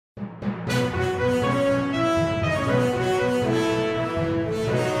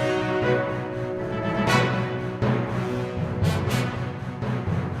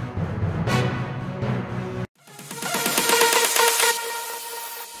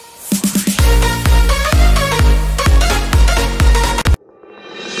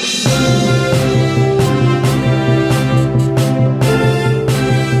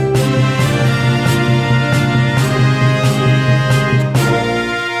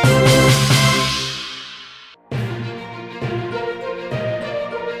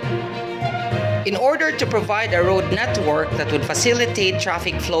order to provide a road network that would facilitate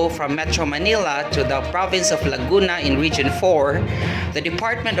traffic flow from Metro Manila to the province of Laguna in Region 4, the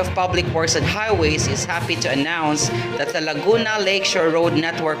Department of Public Works and Highways is happy to announce that the Laguna Lakeshore Road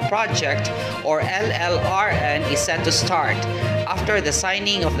Network project, or LLRN, is set to start after the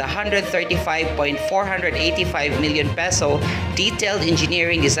signing of the 135.485 million peso detailed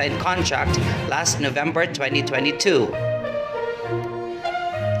engineering design contract last November 2022.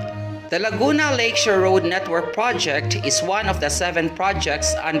 The Laguna Lakeshore Road Network project is one of the 7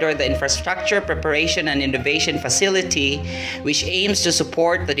 projects under the Infrastructure Preparation and Innovation Facility, which aims to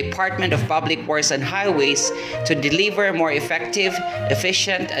support the Department of Public Works and Highways to deliver more effective,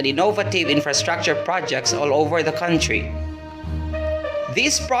 efficient, and innovative infrastructure projects all over the country.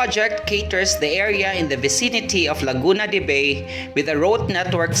 This project caters the area in the vicinity of Laguna de Bay with a road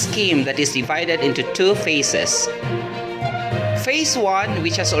network scheme that is divided into 2 phases. Phase 1,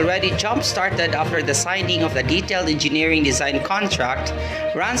 which has already jump-started after the signing of the detailed engineering design contract,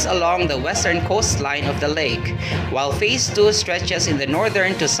 runs along the western coastline of the lake, while Phase 2 stretches in the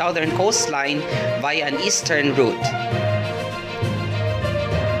northern to southern coastline via an eastern route.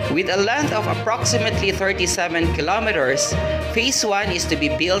 With a length of approximately 37 kilometers, Phase 1 is to be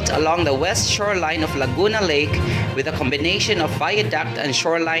built along the west shoreline of Laguna Lake with a combination of viaduct and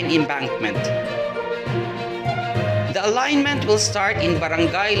shoreline embankment. The alignment will start in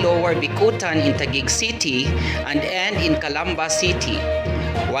Barangay Lower Bicutan in Taguig City and end in Calamba City,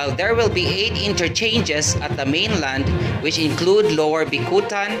 while there will be 8 interchanges at the mainland, which include Lower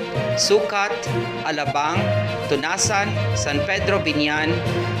Bicutan, Sucat, Alabang, Tunasan, San Pedro Binyan,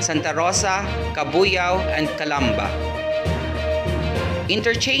 Santa Rosa, Cabuyao, and Calamba.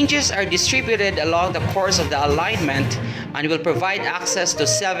 Interchanges are distributed along the course of the alignment and will provide access to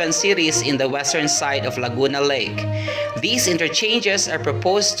 7 cities in the western side of Laguna Lake. These interchanges are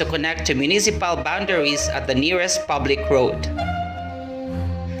proposed to connect to municipal boundaries at the nearest public road.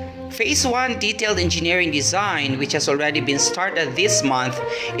 Phase 1 detailed engineering design, which has already been started this month,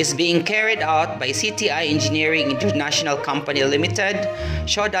 is being carried out by CTI Engineering International Company Limited,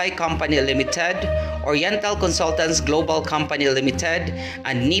 Shodai Company Limited, Oriental Consultants Global Company Limited,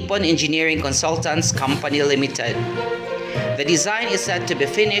 and Nippon Engineering Consultants Company Limited. The design is set to be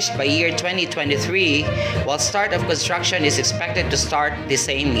finished by year 2023, while start of construction is expected to start the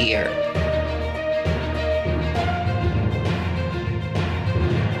same year.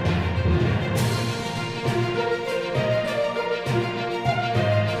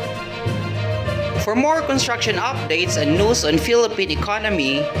 For more construction updates and news on Philippine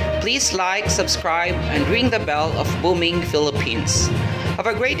economy, please like, subscribe, and ring the bell of Booming Philippines. Have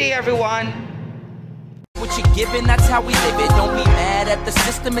a great day, everyone! What you're given, that's how we live it. Don't be mad at the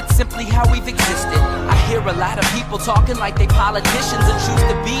system, it's simply how we've existed. I hear a lot of people talking like they politicians and choose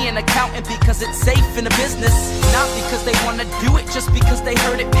to be an accountant because it's safe in a business. Not because they want to do it, just because they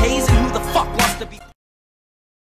heard it pays, and who the fuck wants to be